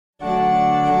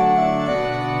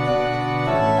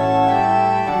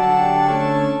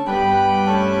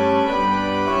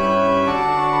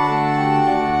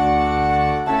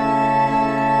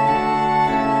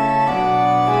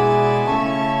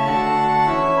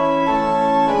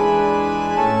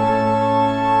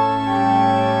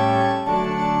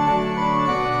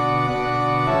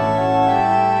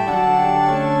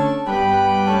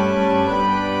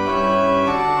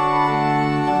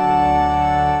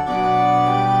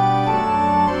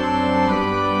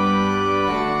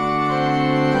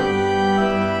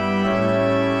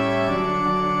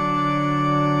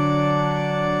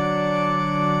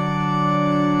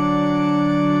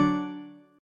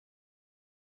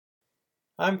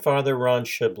I'm Father Ron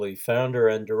Shibley, founder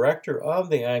and director of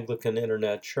the Anglican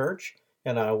Internet Church,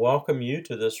 and I welcome you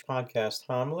to this podcast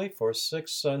homily for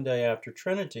Sixth Sunday after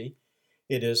Trinity.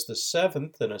 It is the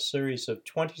seventh in a series of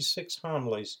 26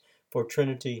 homilies for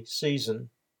Trinity season.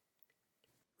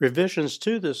 Revisions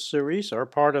to this series are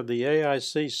part of the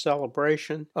AIC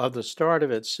celebration of the start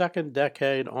of its second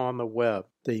decade on the web.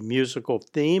 The musical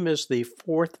theme is the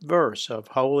fourth verse of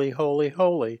Holy, Holy,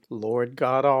 Holy, Lord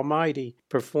God Almighty,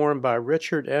 performed by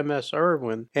Richard M.S.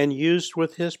 Irwin and used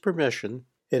with his permission.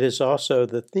 It is also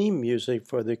the theme music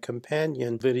for the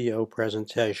companion video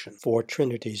presentation for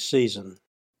Trinity season.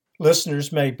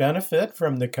 Listeners may benefit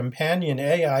from the companion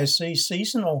AIC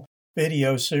seasonal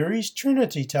video series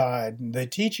Trinity Tide, the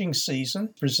teaching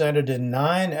season, presented in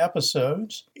 9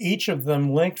 episodes, each of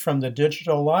them linked from the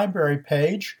digital library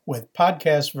page, with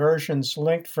podcast versions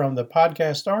linked from the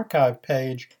podcast archive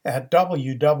page at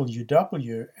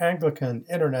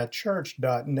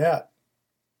www.anglicaninternetchurch.net.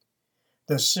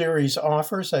 The series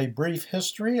offers a brief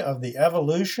history of the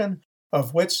evolution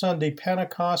of Whitsunday,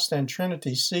 Pentecost, and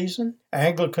Trinity season,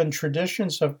 Anglican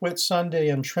traditions of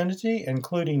Whitsunday and Trinity,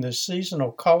 including the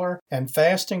seasonal color and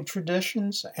fasting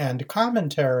traditions, and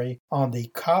commentary on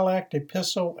the collect,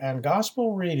 epistle, and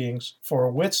gospel readings for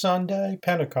Whitsunday,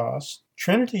 Pentecost,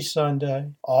 Trinity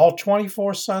Sunday, all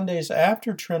 24 Sundays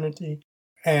after Trinity,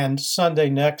 and Sunday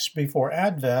next before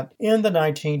Advent in the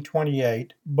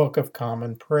 1928 Book of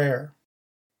Common Prayer.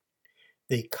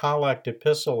 The collect,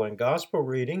 epistle, and gospel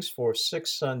readings for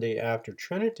Sixth Sunday after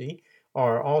Trinity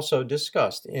are also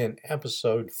discussed in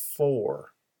episode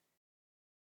 4.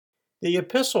 The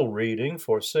epistle reading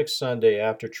for Sixth Sunday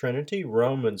after Trinity,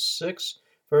 Romans 6,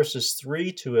 verses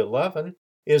 3 to 11,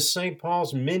 is St.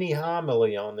 Paul's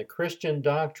mini-homily on the Christian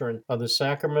doctrine of the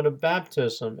sacrament of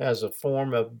baptism as a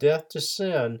form of death to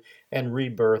sin and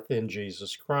rebirth in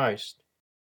Jesus Christ.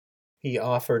 He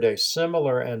offered a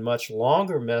similar and much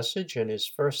longer message in his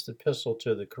first epistle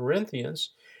to the Corinthians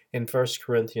in 1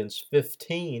 Corinthians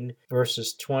 15,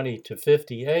 verses 20 to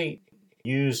 58,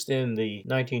 used in the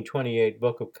 1928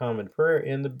 Book of Common Prayer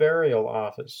in the burial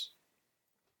office.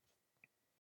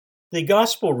 The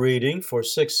Gospel reading for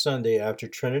Sixth Sunday after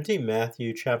Trinity,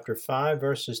 Matthew chapter 5,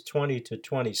 verses 20 to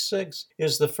 26,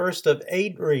 is the first of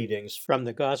 8 readings from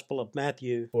the Gospel of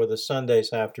Matthew for the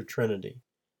Sundays after Trinity.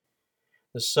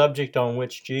 The subject on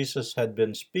which Jesus had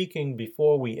been speaking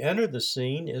before we enter the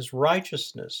scene is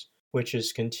righteousness, which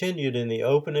is continued in the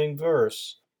opening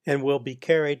verse and will be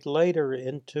carried later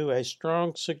into a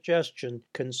strong suggestion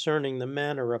concerning the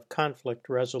manner of conflict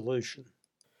resolution.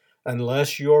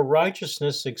 Unless your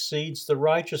righteousness exceeds the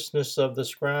righteousness of the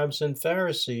scribes and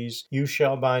Pharisees, you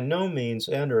shall by no means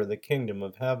enter the kingdom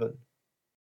of heaven.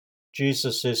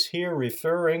 Jesus is here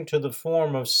referring to the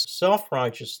form of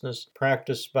self-righteousness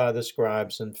practiced by the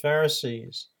scribes and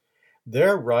Pharisees.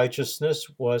 Their righteousness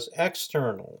was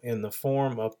external in the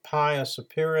form of pious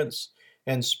appearance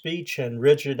and speech and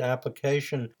rigid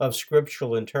application of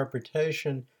scriptural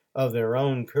interpretation of their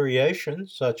own creation,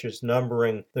 such as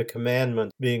numbering the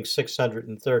commandments being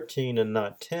 613 and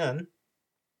not 10.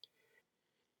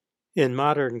 In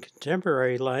modern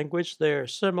contemporary language, they are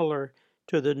similar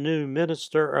to the new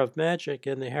Minister of Magic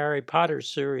in the Harry Potter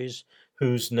series,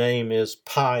 whose name is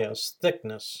Pious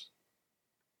Thickness.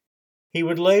 He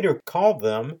would later call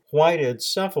them whited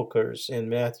sepulchres in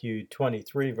Matthew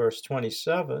 23, verse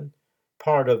 27,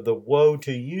 part of the Woe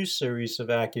to You series of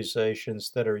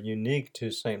accusations that are unique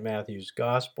to St. Matthew's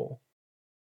Gospel.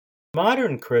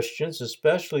 Modern Christians,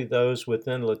 especially those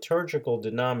within liturgical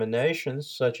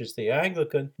denominations such as the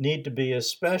Anglican, need to be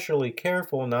especially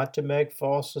careful not to make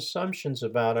false assumptions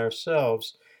about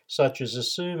ourselves, such as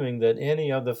assuming that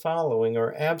any of the following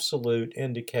are absolute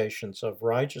indications of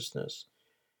righteousness.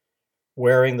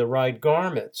 Wearing the right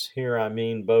garments, here I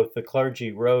mean both the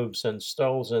clergy robes and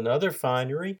stoles and other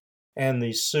finery, and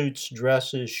the suits,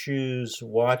 dresses, shoes,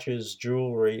 watches,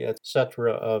 jewelry,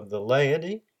 etc. of the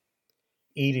laity.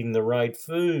 Eating the right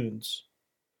foods,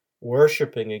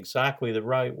 worshiping exactly the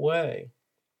right way,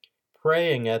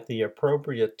 praying at the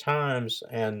appropriate times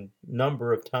and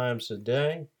number of times a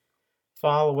day,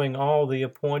 following all the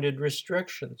appointed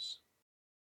restrictions.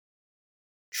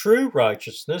 True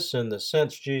righteousness, in the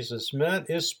sense Jesus meant,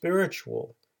 is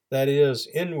spiritual, that is,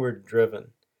 inward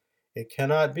driven. It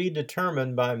cannot be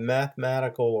determined by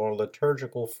mathematical or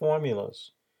liturgical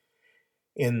formulas.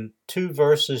 In 2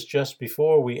 verses just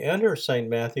before we enter St.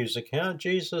 Matthew's account,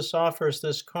 Jesus offers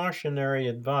this cautionary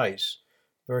advice,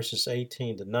 verses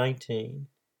 18 to 19.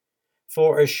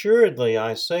 For assuredly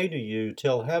I say to you,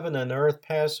 till heaven and earth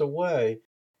pass away,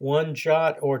 one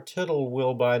jot or tittle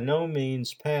will by no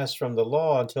means pass from the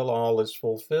law until all is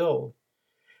fulfilled.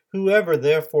 Whoever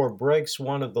therefore breaks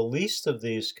one of the least of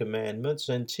these commandments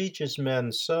and teaches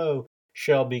men so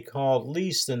shall be called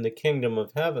least in the kingdom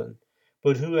of heaven.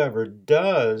 But whoever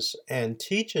does and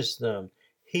teaches them,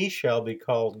 he shall be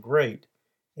called great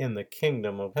in the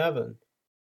kingdom of heaven.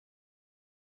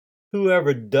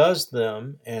 Whoever does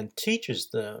them and teaches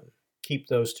them. Keep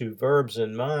those two verbs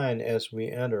in mind as we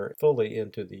enter fully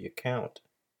into the account.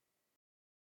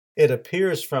 It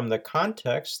appears from the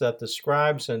context that the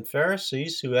scribes and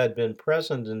Pharisees who had been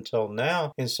present until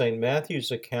now in St. Matthew's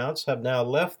accounts have now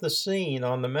left the scene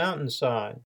on the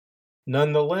mountainside.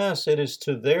 Nonetheless, it is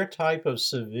to their type of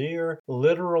severe,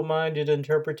 literal-minded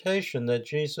interpretation that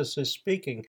Jesus is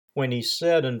speaking when he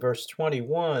said in verse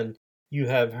 21, "You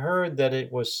have heard that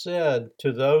it was said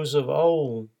to those of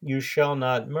old, 'You shall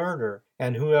not murder,'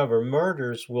 and whoever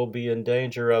murders will be in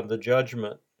danger of the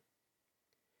judgment."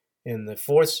 In the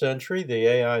 4th century, the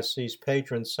AIC's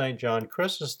patron St. John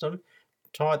Chrysostom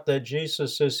taught that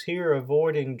Jesus is here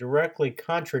avoiding directly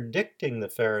contradicting the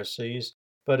Pharisees,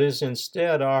 but is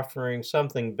instead offering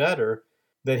something better,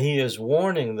 that he is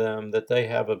warning them that they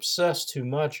have obsessed too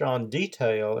much on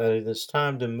detail and it is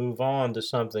time to move on to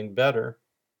something better.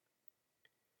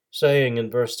 Saying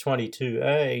in verse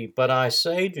 22a, "But I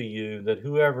say to you that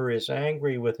whoever is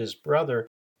angry with his brother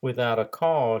without a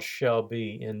cause shall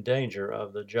be in danger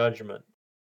of the judgment."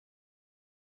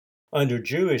 Under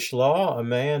Jewish law, a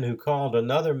man who called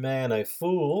another man a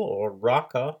fool, or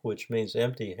raka, which means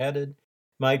empty-headed,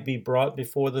 might be brought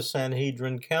before the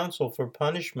Sanhedrin council for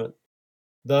punishment.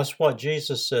 Thus, what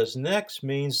Jesus says next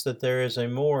means that there is a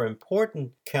more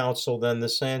important council than the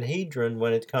Sanhedrin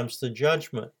when it comes to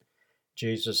judgment.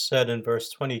 Jesus said in verse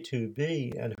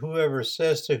 22b, "And whoever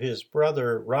says to his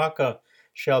brother, 'Raka,'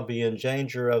 shall be in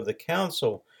danger of the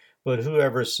council, but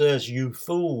whoever says, 'You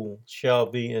fool,' shall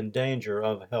be in danger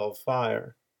of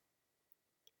hellfire."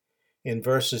 In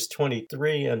verses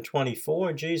 23 and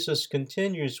 24, Jesus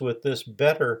continues with this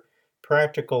better,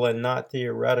 practical, and not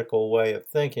theoretical way of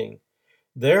thinking.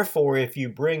 "Therefore, if you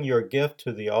bring your gift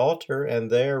to the altar and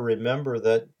there remember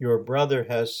that your brother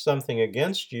has something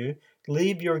against you,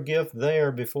 leave your gift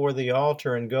there before the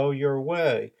altar and go your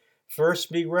way.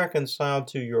 First be reconciled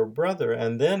to your brother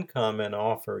and then come and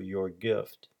offer your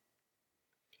gift."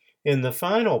 In the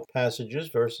final passages,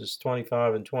 verses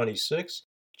 25 and 26,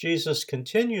 Jesus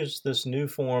continues this new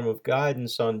form of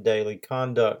guidance on daily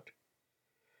conduct.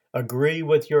 "Agree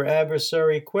with your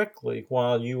adversary quickly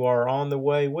while you are on the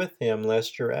way with him,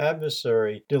 lest your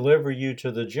adversary deliver you to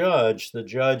the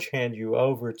judge hand you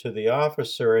over to the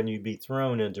officer, and you be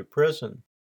thrown into prison.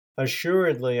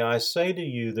 Assuredly, I say to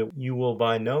you that you will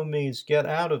by no means get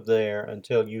out of there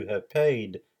until you have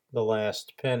paid the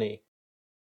last penny."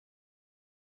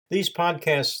 These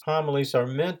podcast homilies are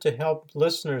meant to help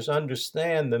listeners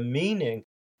understand the meaning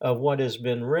of what has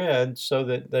been read so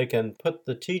that they can put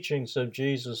the teachings of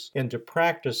Jesus into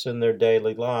practice in their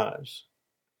daily lives.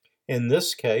 In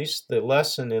this case, the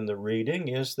lesson in the reading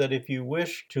is that if you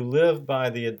wish to live by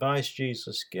the advice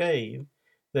Jesus gave,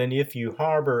 then if you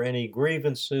harbor any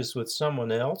grievances with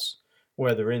someone else,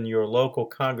 whether in your local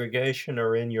congregation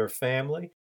or in your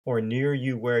family or near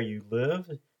you where you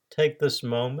live, take this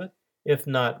moment, if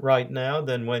not right now,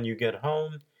 then when you get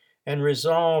home, and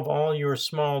resolve all your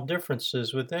small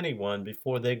differences with anyone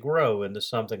before they grow into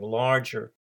something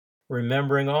larger,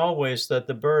 remembering always that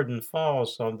the burden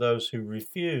falls on those who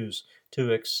refuse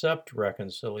to accept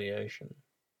reconciliation.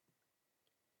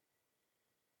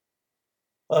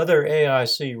 Other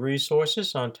AIC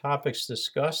resources on topics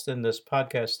discussed in this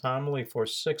podcast homily for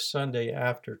 6th Sunday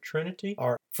after Trinity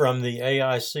are from the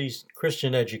AIC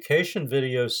Christian Education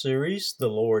video series, The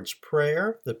Lord's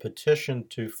Prayer. The petition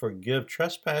to forgive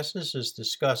trespasses is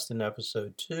discussed in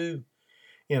episode 2.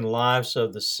 In Lives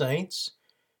of the Saints,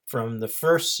 from the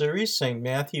first series, St.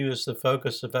 Matthew is the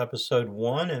focus of episode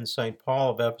 1 and St.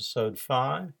 Paul of episode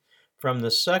 5. From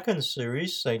the second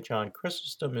series, St. John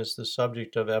Chrysostom is the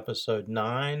subject of episode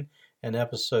 9 and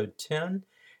episode 10,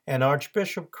 and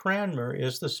Archbishop Cranmer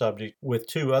is the subject with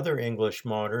two other English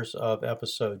martyrs of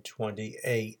episode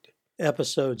 28.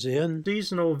 Episodes in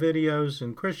seasonal videos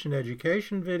and Christian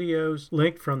education videos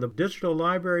linked from the digital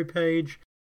library page,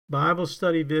 Bible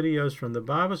study videos from the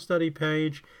Bible study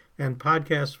page, and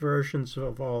podcast versions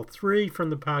of all three from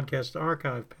the podcast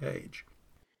archive page.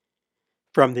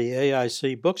 From the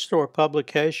AIC bookstore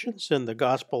publications in the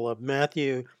Gospel of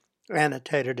Matthew,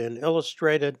 annotated and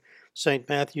illustrated, St.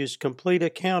 Matthew's complete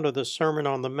account of the Sermon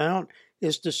on the Mount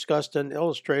is discussed and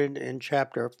illustrated in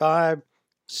chapter 5,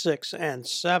 6, and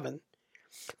 7.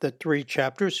 The 3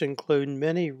 chapters include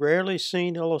many rarely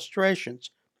seen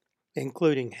illustrations,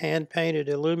 including hand-painted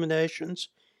illuminations,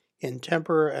 in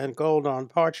temper and gold on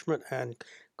parchment, and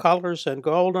colors and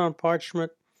gold on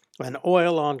parchment, and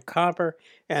oil on copper,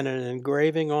 and an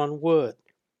engraving on wood.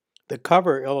 The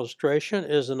cover illustration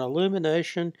is an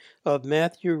illumination of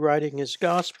Matthew writing his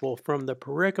gospel from the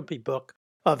pericope book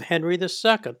of Henry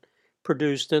II,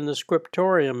 produced in the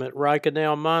scriptorium at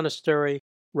Reichenau Monastery,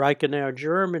 Reichenau,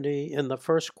 Germany, in the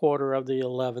first quarter of the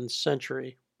 11th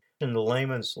century. In the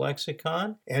layman's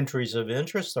lexicon, entries of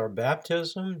interest are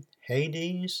baptism,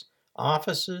 Hades,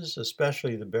 offices,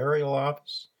 especially the burial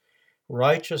office,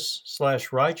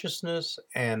 righteous/righteousness,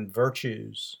 and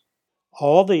virtues.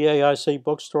 All the AIC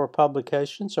bookstore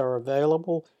publications are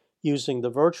available using the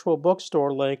virtual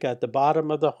bookstore link at the bottom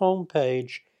of the home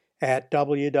page at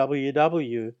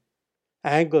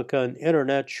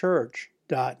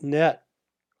www.anglicaninternetchurch.net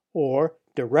or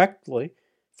directly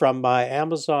from my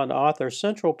Amazon Author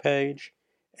Central page,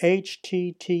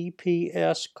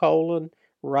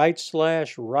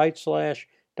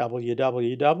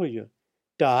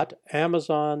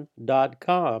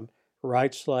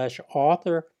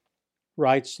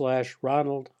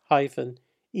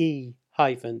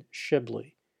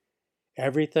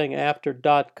 Everything after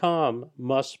 .com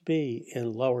must be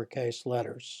in lowercase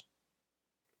letters.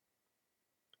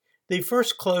 The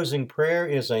first closing prayer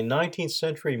is a 19th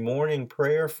century morning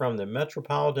prayer from the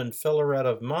Metropolitan Philaret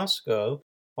of Moscow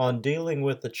on dealing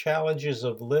with the challenges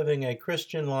of living a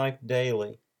Christian life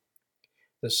daily.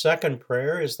 The second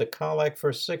prayer is the Collect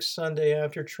for Sixth Sunday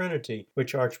after Trinity,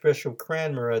 which Archbishop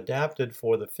Cranmer adapted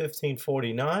for the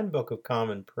 1549 Book of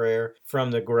Common Prayer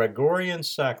from the Gregorian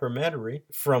Sacramentary,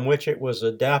 from which it was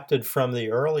adapted from the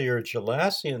earlier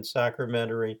Gelasian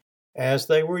Sacramentary, as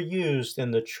they were used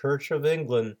in the Church of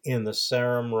England in the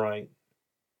Sarum Rite.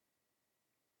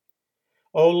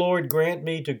 O Lord, grant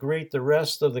me to greet the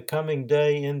rest of the coming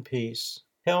day in peace.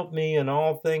 Help me in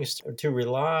all things to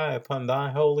rely upon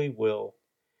thy holy will.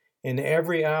 In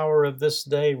every hour of this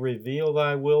day reveal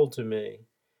thy will to me.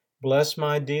 Bless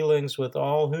my dealings with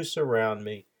all who surround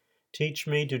me. Teach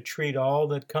me to treat all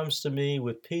that comes to me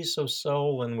with peace of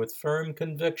soul and with firm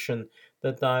conviction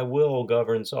that thy will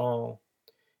governs all.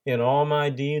 In all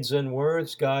my deeds and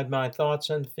words, guide my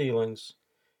thoughts and feelings.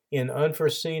 In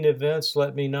unforeseen events,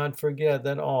 let me not forget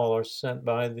that all are sent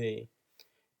by thee.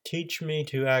 Teach me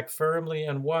to act firmly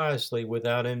and wisely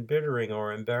without embittering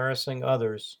or embarrassing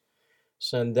others.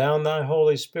 Send down thy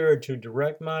Holy Spirit to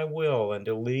direct my will and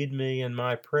to lead me in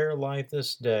my prayer life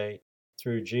this day,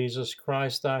 through Jesus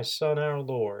Christ, thy Son, our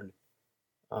Lord.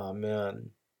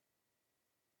 Amen.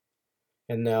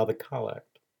 And now the Collect.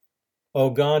 O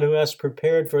God, who hast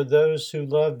prepared for those who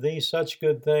love thee such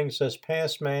good things as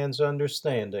pass man's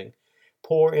understanding,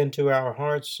 pour into our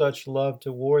hearts such love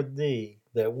toward thee,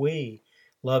 that we,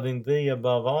 loving thee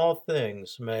above all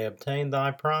things, may obtain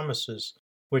thy promises,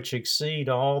 which exceed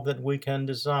all that we can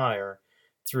desire,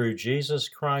 through Jesus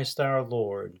Christ our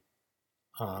Lord.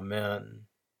 Amen.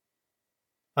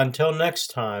 Until next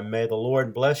time, may the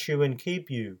Lord bless you and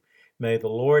keep you. May the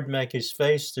Lord make his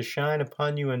face to shine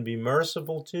upon you and be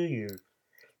merciful to you.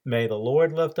 May the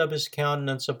Lord lift up his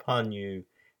countenance upon you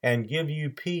and give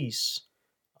you peace.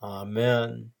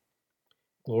 Amen.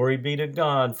 Glory be to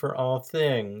God for all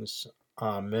things.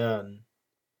 Amen.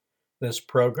 This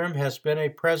program has been a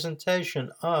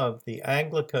presentation of the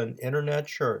Anglican Internet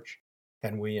Church,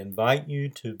 and we invite you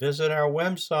to visit our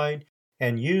website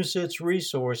and use its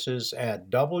resources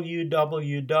at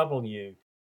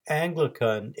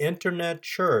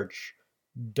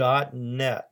www.anglicaninternetchurch.net.